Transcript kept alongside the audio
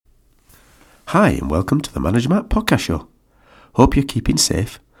Hi and welcome to the Manager Matt podcast show. Hope you're keeping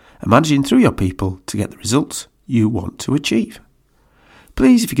safe and managing through your people to get the results you want to achieve.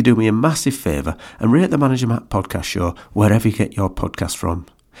 Please, if you could do me a massive favour and rate the Manager Matt podcast show wherever you get your podcast from.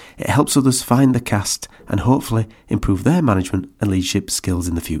 It helps others find the cast and hopefully improve their management and leadership skills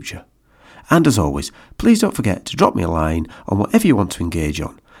in the future. And as always, please don't forget to drop me a line on whatever you want to engage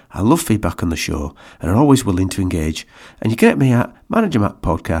on. I love feedback on the show and are always willing to engage, and you can get me at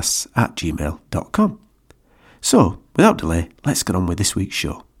managermattpodcasts@gmail.com. So, without delay, let's get on with this week's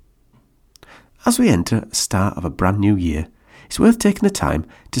show. As we enter the start of a brand new year, it's worth taking the time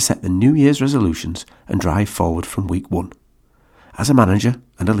to set the New Year's resolutions and drive forward from week one. As a manager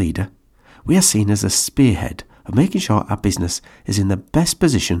and a leader, we are seen as a spearhead of making sure our business is in the best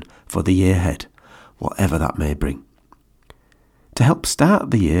position for the year ahead, whatever that may bring. To help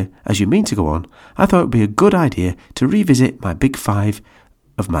start the year as you mean to go on, I thought it would be a good idea to revisit my Big Five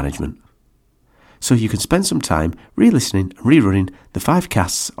of management. So you can spend some time re-listening and rerunning the 5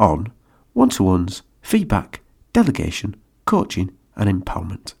 casts on one-to-ones, feedback, delegation, coaching and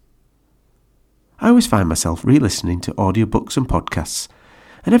empowerment. I always find myself re-listening to audiobooks and podcasts,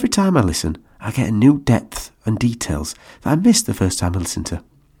 and every time I listen, I get a new depth and details that I missed the first time I listened to.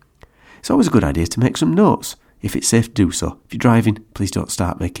 It's always a good idea to make some notes, if it's safe to do so. If you're driving, please don't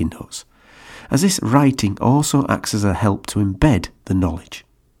start making notes, as this writing also acts as a help to embed the knowledge.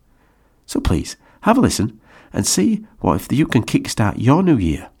 So please, have a listen and see what if you can kickstart your new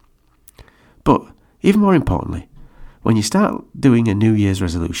year. But even more importantly, when you start doing a New Year's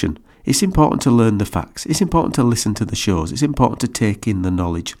resolution, it's important to learn the facts. It's important to listen to the shows. It's important to take in the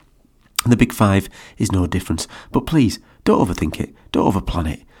knowledge. And the Big Five is no different. But please, don't overthink it. Don't overplan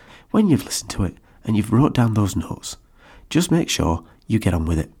it. When you've listened to it and you've wrote down those notes, just make sure you get on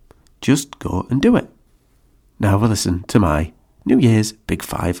with it. Just go and do it. Now have a listen to my New Year's Big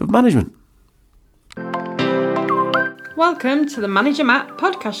Five of management. Welcome to the Manager Matt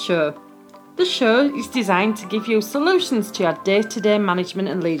podcast show. The show is designed to give you solutions to your day-to-day management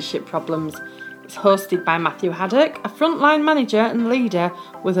and leadership problems. It's hosted by Matthew Haddock, a frontline manager and leader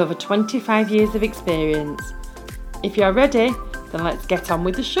with over 25 years of experience. If you're ready, then let's get on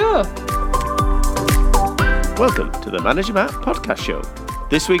with the show. Welcome to the Manager Matt podcast show.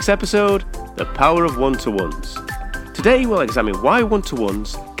 This week's episode, The Power of One-to-Ones. Today we'll examine why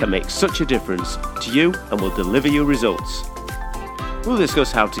one-to-ones can make such a difference to you and will deliver you results. We'll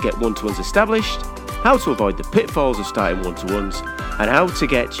discuss how to get one-to-ones established, how to avoid the pitfalls of starting one-to-ones, and how to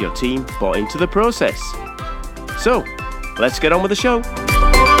get your team bought into the process. So, let's get on with the show.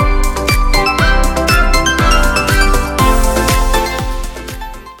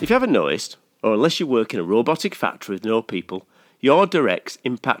 If you haven't noticed, or unless you work in a robotic factory with no people, your directs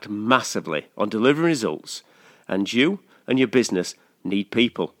impact massively on delivering results, and you and your business need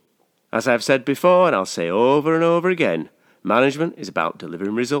people. As I've said before, and I'll say over and over again, management is about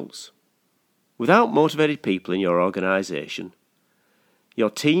delivering results. Without motivated people in your organisation,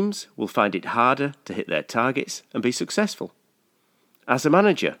 your teams will find it harder to hit their targets and be successful. As a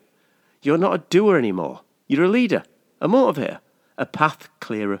manager, you're not a doer anymore. You're a leader, a motivator, a path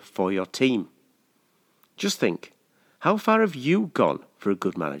clearer for your team. Just think, how far have you gone for a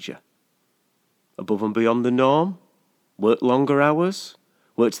good manager? Above and beyond the norm? Worked longer hours?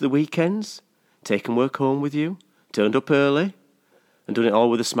 Worked the weekends? Taken work home with you? Turned up early? And done it all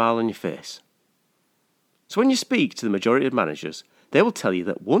with a smile on your face? So when you speak to the majority of managers, they will tell you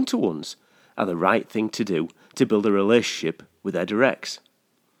that one-to-ones are the right thing to do to build a relationship with their directs.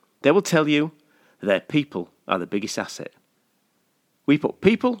 They will tell you that their people are the biggest asset. We put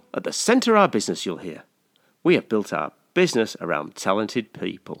people at the centre of our business, you'll hear. We have built our business around talented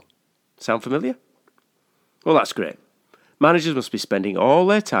people. Sound familiar? Well, that's great. Managers must be spending all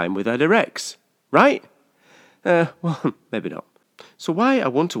their time with their directs, right? Well, maybe not. So why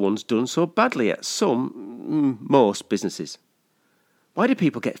are one-to-ones done so badly at most businesses? Why do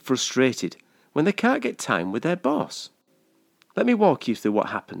people get frustrated when they can't get time with their boss? Let me walk you through what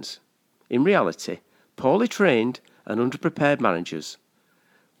happens. In reality, poorly trained and underprepared managers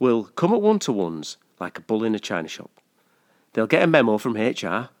will come at one-to-ones like a bull in a china shop. They'll get a memo from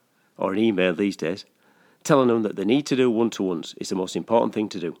HR, or an email these days, telling them that they need to do one-to-ones is the most important thing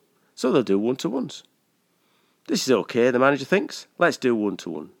to do. So they'll do one-to-ones. This is okay, the manager thinks. Let's do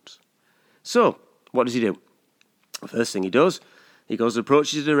one-to-ones. So, what does he do? The first thing he does, he goes and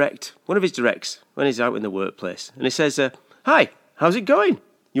approaches one of his directs, when he's out in the workplace. And he says, "Hi, how's it going?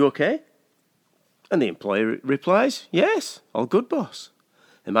 You okay?" And the employee replies, "Yes, all good, boss."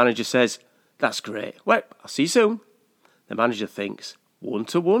 The manager says, "That's great. Well, I'll see you soon." The manager thinks,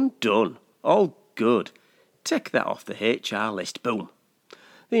 one-to-one done. All good. Take that off the HR list. Boom.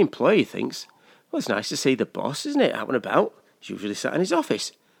 The employee thinks, Well, it's nice to see the boss, isn't it, out and about? He's usually sat in his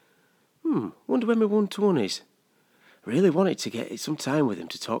office. Wonder when my one-to-one is. Really wanted to get some time with him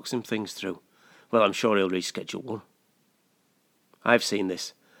to talk some things through. Well, I'm sure he'll reschedule one. I've seen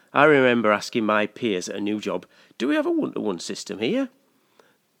this. I remember asking my peers at a new job, do we have a one-to-one system here?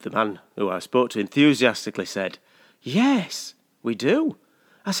 The man who I spoke to enthusiastically said, yes, we do.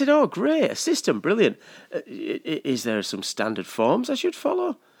 I said, oh, great, a system, brilliant. Is there some standard forms I should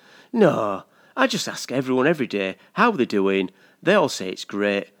follow? No, I just ask everyone every day how they're doing. They all say it's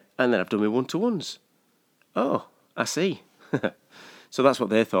great, and then I've done my one-to-ones. Oh, I see. So that's what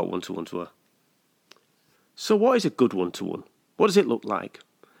they thought one-to-ones were. So what is a good one-to-one? What does it look like?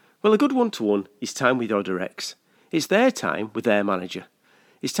 Well, a good one-to-one is time with your directs. It's their time with their manager.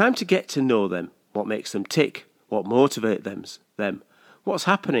 It's time to get to know them, what makes them tick, what motivates them, what's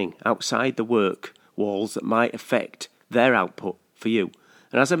happening outside the work walls that might affect their output for you.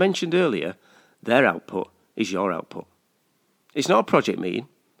 And as I mentioned earlier, their output is your output. It's not a project meeting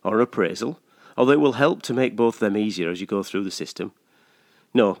or an appraisal, although it will help to make both of them easier as you go through the system.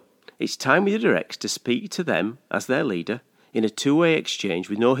 No, it's time with your directs to speak to them as their leader in a two-way exchange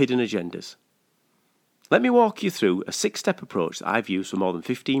with no hidden agendas. Let me walk you through a 6-step approach that I've used for more than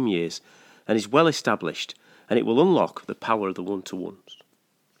 15 years and is well established, and it will unlock the power of the one-to-ones.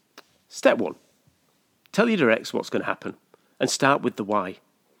 Step 1. Tell your directs what's going to happen and start with the why.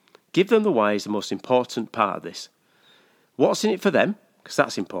 Give them the why is the most important part of this. What's in it for them, because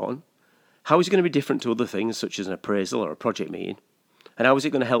that's important. How is it going to be different to other things such as an appraisal or a project meeting? And how is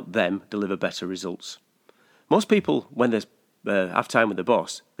it going to help them deliver better results? Most people, when they have time with the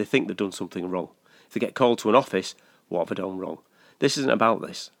boss, they think they've done something wrong. If they get called to an office, what have I done wrong? This isn't about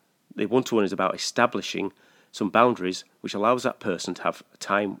this. The one-to-one is about establishing some boundaries which allows that person to have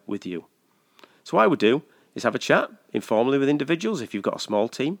time with you. So what I would do is have a chat informally with individuals if you've got a small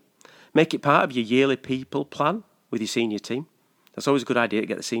team. Make it part of your yearly people plan with your senior team. That's always a good idea to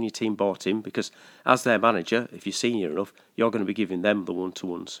get the senior team bought in because as their manager, if you're senior enough, you're going to be giving them the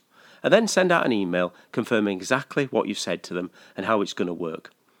one-to-ones. And then send out an email confirming exactly what you've said to them and how it's going to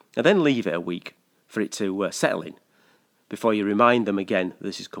work. And then leave it a week for it to settle in before you remind them again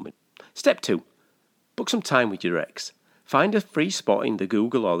this is coming. Step 2. Book some time with your ex. Find a free spot in the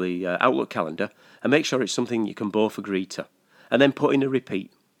Google or the Outlook calendar and make sure it's something you can both agree to. And then put in a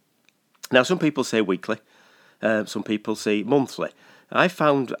repeat. Now, some people say weekly. Some people say monthly. I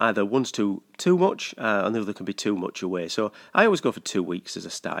found either one's too much and the other can be too much away. So I always go for 2 weeks as a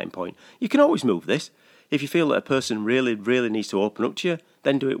starting point. You can always move this. If you feel that a person really, really needs to open up to you,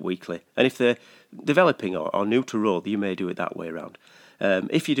 then do it weekly. And if they're developing or new to role, you may do it that way around.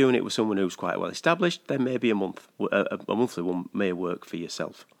 If you're doing it with someone who's quite well established, then maybe a monthly one may work for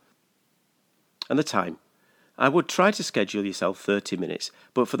yourself. And the time. I would try to schedule yourself 30 minutes,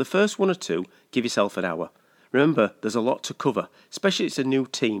 but for the first 1 or 2, give yourself an hour. Remember, there's a lot to cover, especially if it's a new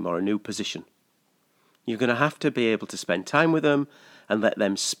team or a new position. You're going to have to be able to spend time with them and let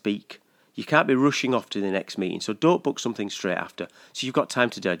them speak. You can't be rushing off to the next meeting, so don't book something straight after, so you've got time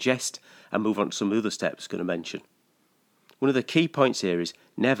to digest and move on to some other steps I'm going to mention. One of the key points here is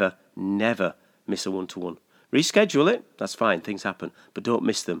never miss a one-to-one. Reschedule it, that's fine, things happen, but don't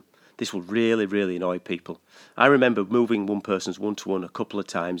miss them. This will really, really annoy people. I remember moving one person's one-to-one a couple of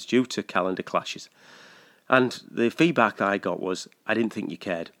times due to calendar clashes. And the feedback that I got was, I didn't think you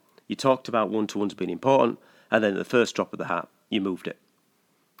cared. You talked about one-to-ones being important, and then at the first drop of the hat, you moved it.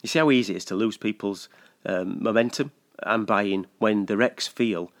 You see how easy it is to lose people's momentum and buy-in when the recs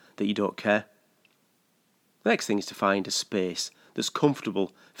feel that you don't care? The next thing is to find a space that's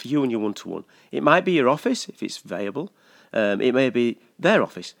comfortable for you and your one-to-one. It might be your office, if it's viable. It may be their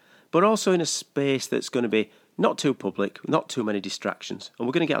office, but also in a space that's going to be not too public, not too many distractions. And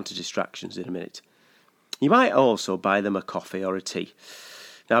we're going to get onto distractions in a minute. You might also buy them a coffee or a tea.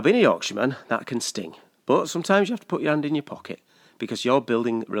 Now, being a Yorkshireman, that can sting. But sometimes you have to put your hand in your pocket because you're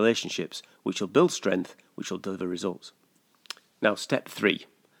building relationships which will build strength, which will deliver results. Now, step 3,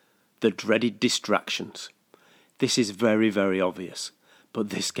 the dreaded distractions. This is very, very obvious, but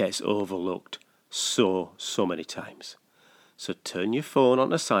this gets overlooked so many times. So turn your phone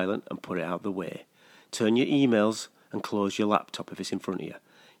onto silent and put it out of the way. Turn your emails and close your laptop if it's in front of you.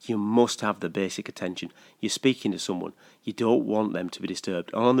 You must have the basic attention. You're speaking to someone. You don't want them to be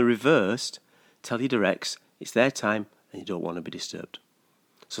disturbed. And on the reverse, tell your directs it's their time and you don't want to be disturbed.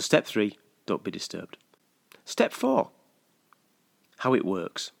 So step 3, don't be disturbed. Step 4, how it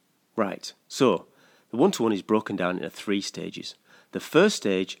works. Right, so the one-to-one is broken down into 3 stages. The first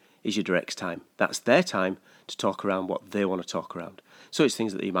stage is your directs time. That's their time to talk around what they want to talk around. So it's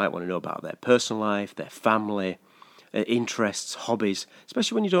things that you might want to know about their personal life, their family, interests, hobbies,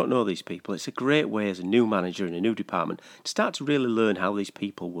 especially when you don't know these people. It's a great way as a new manager in a new department to start to really learn how these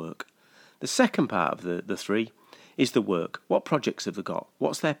people work. The second part of the three is the work. What projects have they got?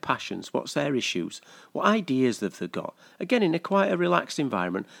 What's their passions? What's their issues? What ideas have they got? Again, in quite a relaxed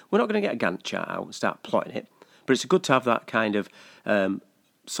environment, we're not going to get a Gantt chart out and start plotting it, but it's good to have that kind of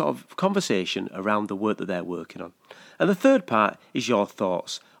sort of conversation around the work that they're working on. And the third part is your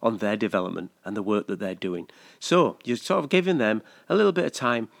thoughts on their development and the work that they're doing. So you're sort of giving them a little bit of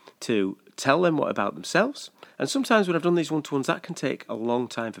time to tell them what about themselves. And sometimes when I've done these one-to-ones, that can take a long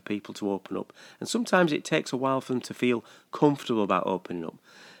time for people to open up. And sometimes it takes a while for them to feel comfortable about opening up.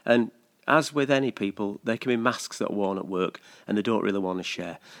 And as with any people, there can be masks that are worn at work and they don't really want to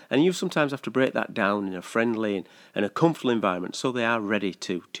share. And you sometimes have to break that down in a friendly and a comfortable environment so they are ready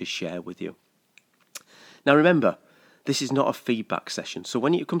to share with you. Now remember, this is not a feedback session. So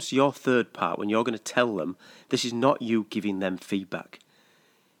when it comes to your third part, when you're going to tell them, this is not you giving them feedback.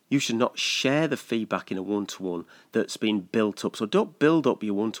 You should not share the feedback in a one-to-one that's been built up. So don't build up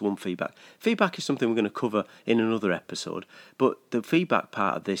your one-to-one feedback. Feedback is something we're going to cover in another episode. But the feedback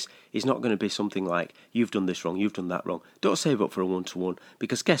part of this is not going to be something like, you've done this wrong, you've done that wrong. Don't save up for a one-to-one,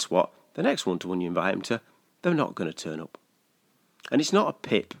 because guess what? The next one-to-one you invite them to, they're not going to turn up. And it's not a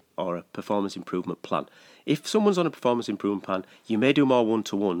PIP or a performance improvement plan. If someone's on a performance improvement plan, you may do more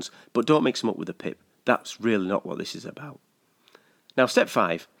one-to-ones, but don't mix them up with a PIP. That's really not what this is about. Now, step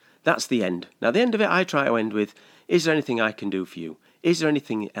 5. That's the end. Now, the end of it, I try to end with, is there anything I can do for you? Is there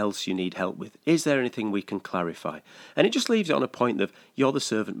anything else you need help with? Is there anything we can clarify? And it just leaves it on a point of, you're the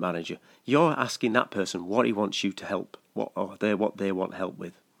servant manager. You're asking that person what he wants you to help, what they want help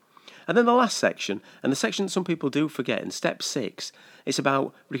with. And then the last section, and the section that some people do forget, in step 6, it's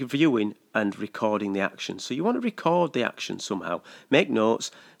about reviewing and recording the action. So you want to record the action somehow. Make notes.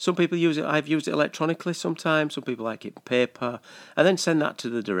 Some people use it. I've used it electronically sometimes. Some people like it in paper. And then send that to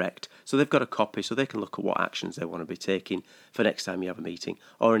the direct. So they've got a copy so they can look at what actions they want to be taking for next time you have a meeting,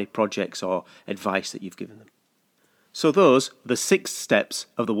 or any projects or advice that you've given them. So those are the 6 steps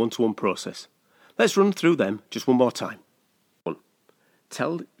of the one-to-one process. Let's run through them just one more time. 1.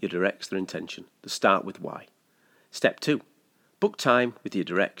 Tell your directs their intention. To start with why. Step 2. Book time with your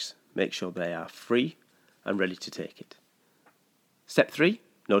directs. Make sure they are free and ready to take it. Step 3.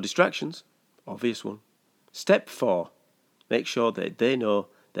 No distractions. Obvious one. Step 4. Make sure that they know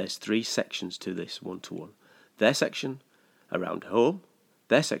there's 3 sections to this one-to-one. Their section around home,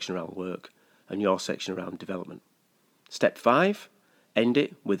 their section around work, and your section around development. Step 5. End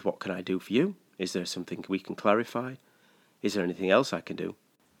it with, what can I do for you? Is there something we can clarify? Is there anything else I can do?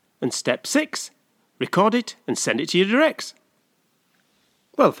 And step 6. Record it and send it to your directs.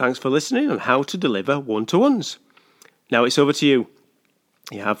 Well, thanks for listening on how to deliver one-to-ones. Now it's over to you.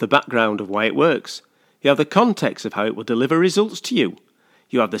 You have the background of why it works. You have the context of how it will deliver results to you.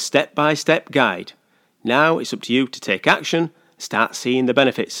 You have the step-by-step guide. Now it's up to you to take action and start seeing the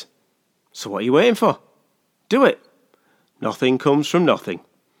benefits. So what are you waiting for? Do it. Nothing comes from nothing.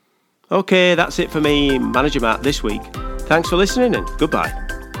 Okay, that's it for me, Manager Matt, this week. Thanks for listening and goodbye.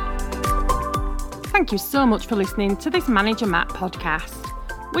 Thank you so much for listening to this Manager Matt podcast.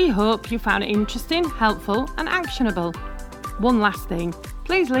 We hope you found it interesting, helpful and actionable. One last thing,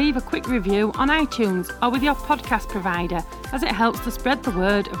 please leave a quick review on iTunes or with your podcast provider, as it helps to spread the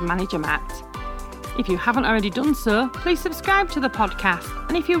word of Manager Matt. If you haven't already done so, please subscribe to the podcast,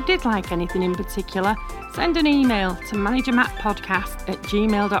 and if you did like anything in particular, send an email to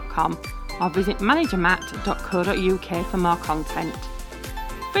managermattpodcast@gmail.com or visit managermatt.co.uk for more content.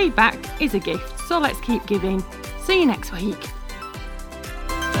 Feedback is a gift, so let's keep giving. See you next week.